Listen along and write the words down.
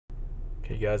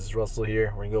Okay guys, it's Russell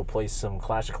here. We're gonna go play some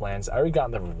Clash of Clans. I already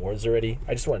got the rewards already.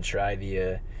 I just want to try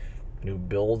the new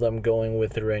build I'm going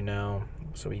with it right now.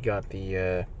 So we got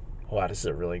the, wow, this is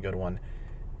a really good one.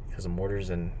 Because the mortars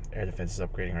and air defense is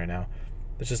upgrading right now.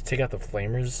 Let's just take out the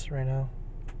flamers right now.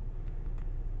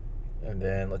 And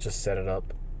then let's just set it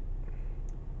up.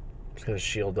 Just got a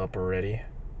shield up already.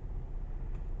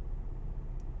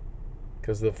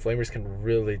 Because the flamers can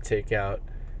really take out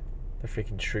the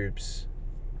freaking troops.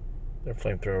 They're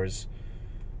flamethrowers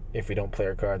if we don't play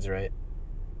our cards right.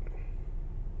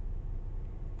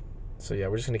 So yeah,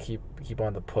 we're just gonna keep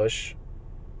on the push.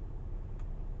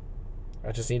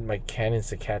 I just need my cannons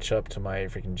to catch up to my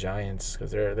freaking giants because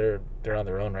they're on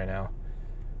their own right now.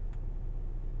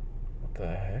 What the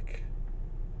heck?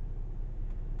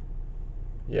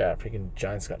 Yeah, freaking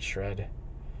giants got shred.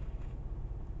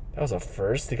 That was a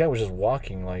first. The guy was just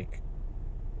walking like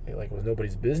it was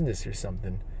nobody's business or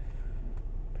something.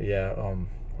 But yeah,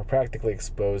 we're practically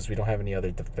exposed. We don't have any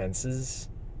other defenses.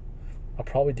 I'll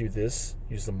probably do this.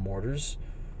 Use the mortars.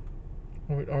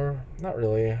 Or not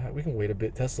really. We can wait a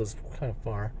bit. Tesla's kind of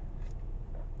far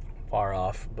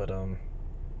off, but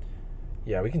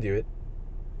yeah, we can do it.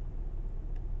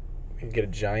 We can get a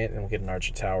giant and we'll get an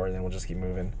archer tower, and then we'll just keep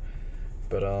moving.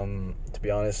 But to be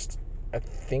honest, I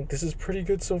think this is pretty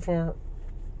good so far.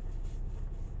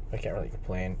 I can't really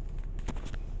complain.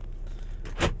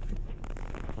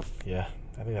 Yeah,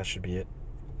 I think that should be it.